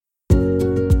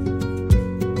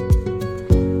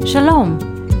Shalom,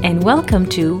 and welcome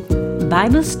to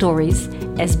Bible Stories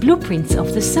as Blueprints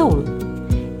of the Soul,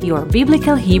 your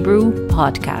Biblical Hebrew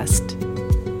podcast.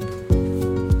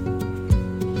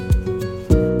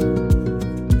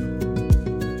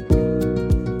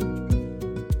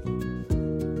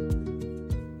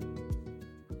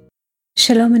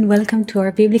 Shalom and welcome to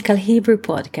our Biblical Hebrew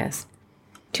podcast.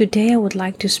 Today I would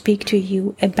like to speak to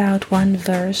you about one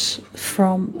verse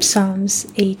from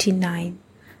Psalms 89,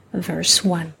 verse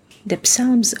 1. The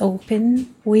Psalms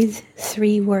open with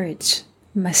three words: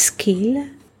 Maskil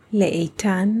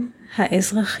le'eitan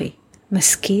ha'ezrachi.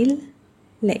 Maskil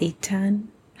le'eitan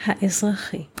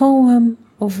ha'ezrachi. Poem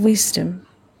of wisdom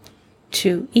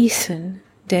to Ethan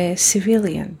the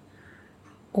civilian,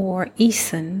 or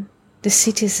Ethan the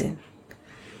citizen.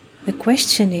 The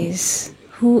question is,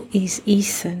 who is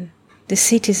Ethan the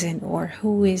citizen, or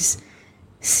who is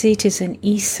citizen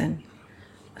Ethan?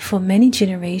 For many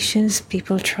generations,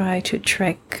 people try to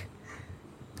track,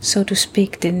 so to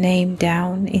speak, the name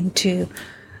down into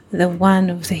the one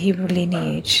of the Hebrew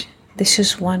lineage. This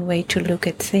is one way to look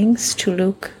at things, to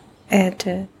look at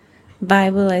the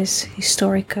Bible as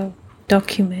historical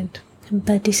document.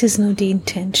 But this is not the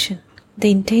intention.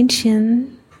 The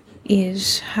intention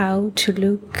is how to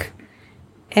look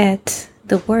at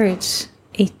the words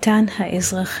Eitan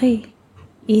ha'ezrachi,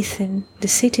 Ethan the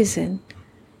citizen,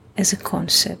 as a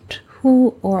concept.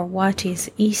 Who or what is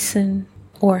Ethan,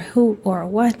 or who or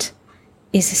what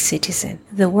is a citizen?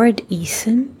 The word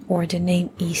Ethan, or the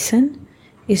name Ethan,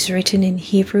 is written in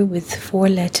Hebrew with four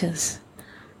letters: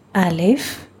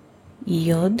 Aleph,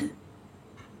 Yod,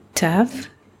 Tav,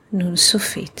 Nun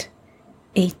Sofit.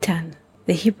 Eitan.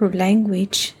 The Hebrew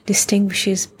language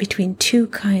distinguishes between two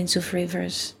kinds of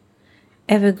rivers: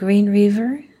 evergreen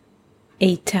river,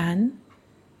 Eitan,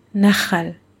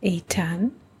 Nachal,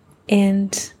 Eitan,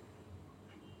 and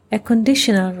a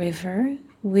conditional river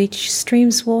which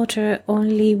streams water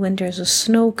only when there's a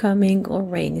snow coming or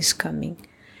rain is coming.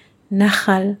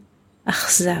 Nachal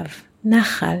Achzav.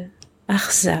 Nachal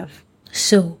Achzav.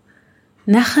 So,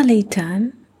 Nachal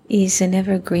Eitan is an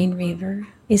evergreen river,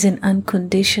 is an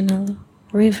unconditional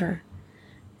river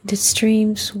that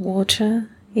streams water,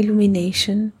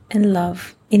 illumination, and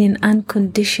love in an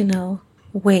unconditional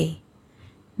way.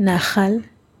 Nachal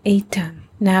Eitan.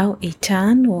 Now,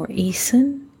 Eitan or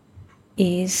Ethan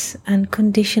is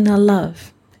unconditional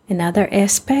love. Another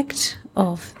aspect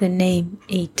of the name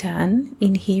Eitan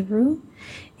in Hebrew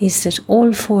is that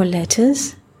all four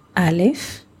letters,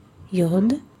 Aleph,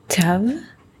 Yod, Tav,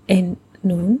 and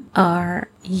Nun, are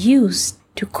used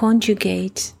to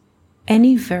conjugate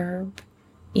any verb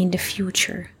in the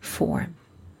future form.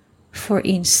 For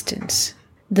instance,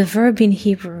 the verb in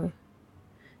Hebrew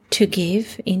to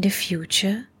give in the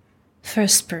future,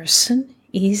 first person,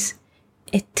 is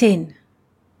etin.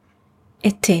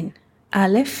 Etin.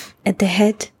 Aleph at the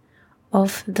head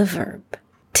of the verb.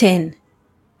 Ten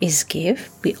is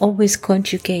give. We always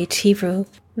conjugate Hebrew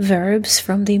verbs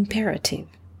from the imperative.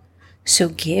 So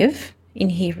give in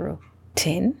Hebrew,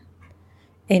 ten,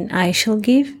 and I shall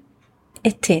give,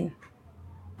 etin.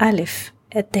 Aleph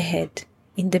at the head,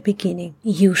 in the beginning.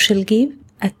 You shall give,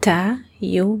 ata,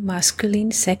 you,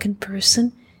 masculine, second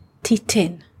person,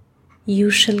 titen.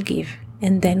 You shall give.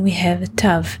 And then we have a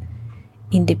tav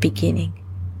in the beginning.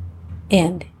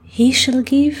 And he shall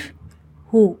give,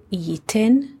 hu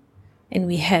yiten, and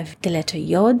we have the letter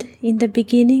yod in the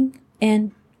beginning,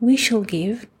 and we shall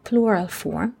give, plural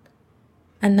form,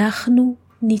 anachnu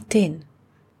niten.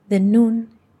 The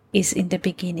nun is in the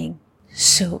beginning.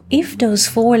 So if those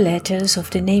four letters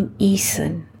of the name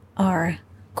Ethan are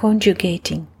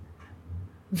conjugating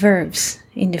verbs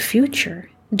in the future,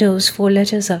 those four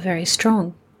letters are very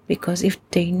strong, because if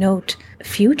they note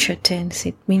future tense,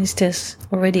 it means there's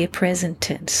already a present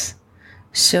tense.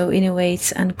 So in a way,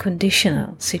 it's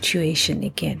unconditional situation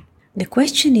again. The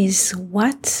question is,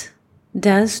 what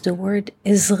does the word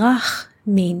Ezrach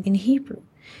mean in Hebrew?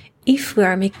 If we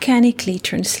are mechanically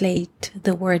translate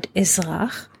the word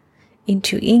Ezrach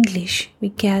into English, we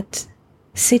get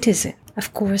citizen.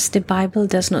 Of course, the Bible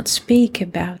does not speak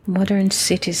about modern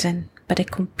citizen, but a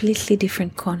completely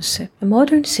different concept. A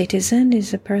modern citizen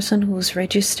is a person who is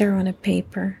registered on a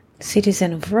paper,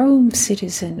 citizen of Rome,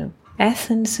 citizen of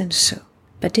Athens, and so.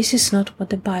 But this is not what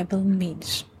the Bible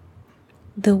means.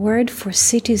 The word for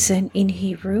citizen in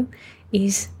Hebrew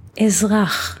is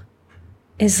Ezrach.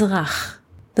 Ezrach.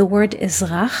 The word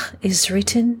Ezrach is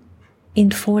written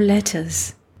in four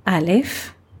letters: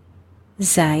 Aleph,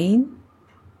 Zayin,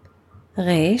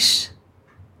 Resh,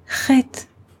 Chet.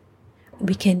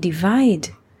 We can divide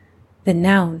the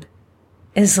noun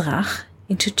Ezrach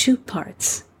into two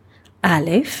parts: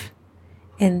 Aleph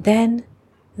and then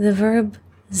the verb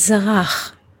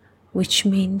zarach, which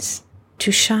means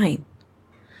to shine.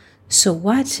 So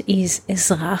what is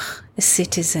ezrach, a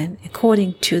citizen,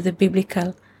 according to the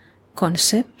biblical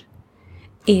concept,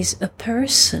 is a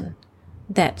person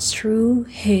that through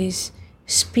his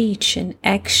speech and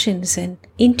actions and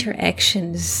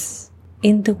interactions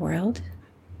in the world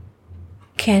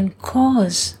can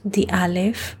cause the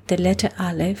Aleph, the letter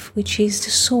Aleph, which is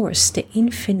the source, the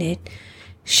infinite,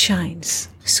 shines.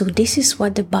 So this is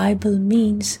what the Bible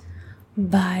means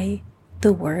by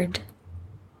the word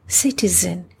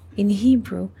citizen. In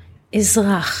Hebrew,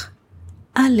 ezrach,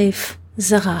 Aleph,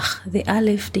 zarach, the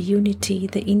Aleph, the unity,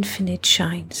 the infinite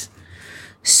shines.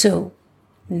 So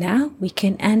now we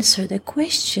can answer the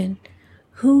question,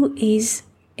 who is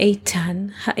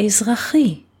Eitan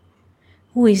HaEzrachi?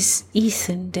 Who is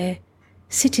Ethan, the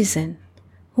citizen?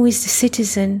 Who is the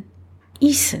citizen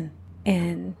Ethan?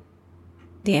 And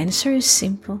the answer is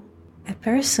simple. A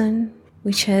person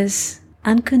which has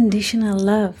unconditional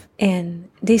love, and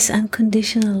this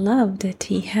unconditional love that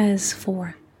he has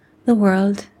for the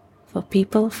world, for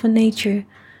people, for nature,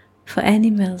 for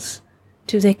animals,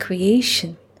 to the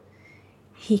creation,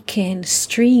 he can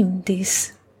stream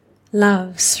this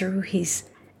love through his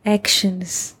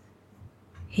actions,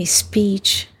 his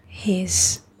speech,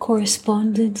 his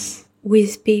correspondence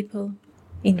with people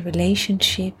in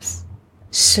relationships.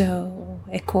 So,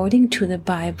 according to the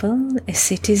Bible, a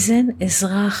citizen,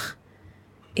 ezrach,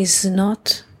 is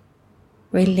not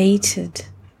related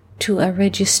to a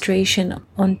registration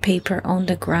on paper on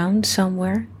the ground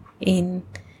somewhere in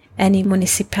any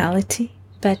municipality,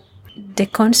 but the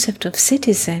concept of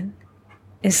citizen,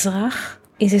 ezrach,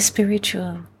 is a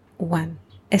spiritual one.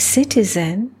 A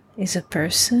citizen is a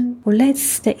person who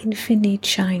lets the infinite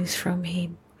shine from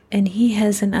him, and he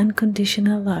has an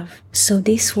unconditional love. So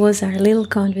this was our little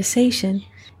conversation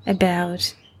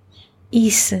about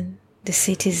Ethan, the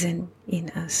citizen in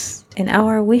us. And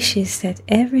our wish is that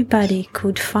everybody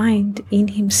could find in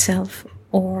himself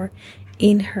or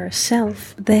in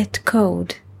herself that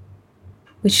code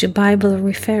which the Bible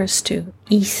refers to,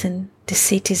 Ethan, the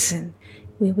citizen.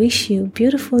 We wish you a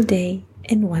beautiful day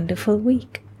and wonderful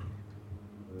week.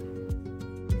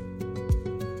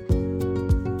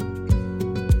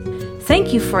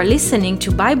 Thank you for listening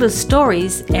to Bible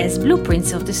Stories as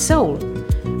Blueprints of the Soul.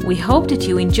 We hope that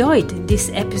you enjoyed this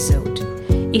episode.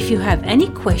 If you have any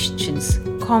questions,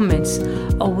 comments,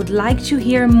 or would like to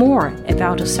hear more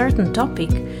about a certain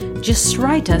topic, just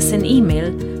write us an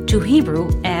email to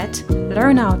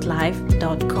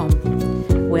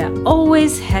hebrew@learnoutlive.com. We are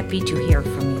always happy to hear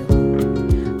from you.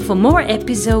 For more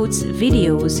episodes,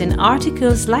 videos, and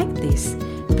articles like this,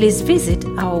 please visit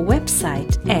our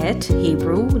website at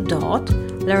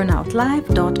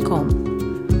hebrew.learnoutlive.com.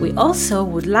 We also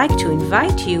would like to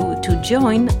invite you to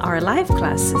join our live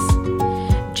classes.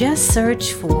 Just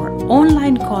search for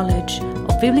Online College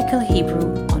of Biblical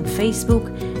Hebrew on Facebook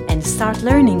and start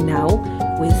learning now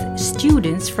with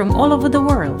students from all over the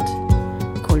world.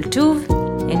 Kol Tuv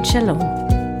and Shalom.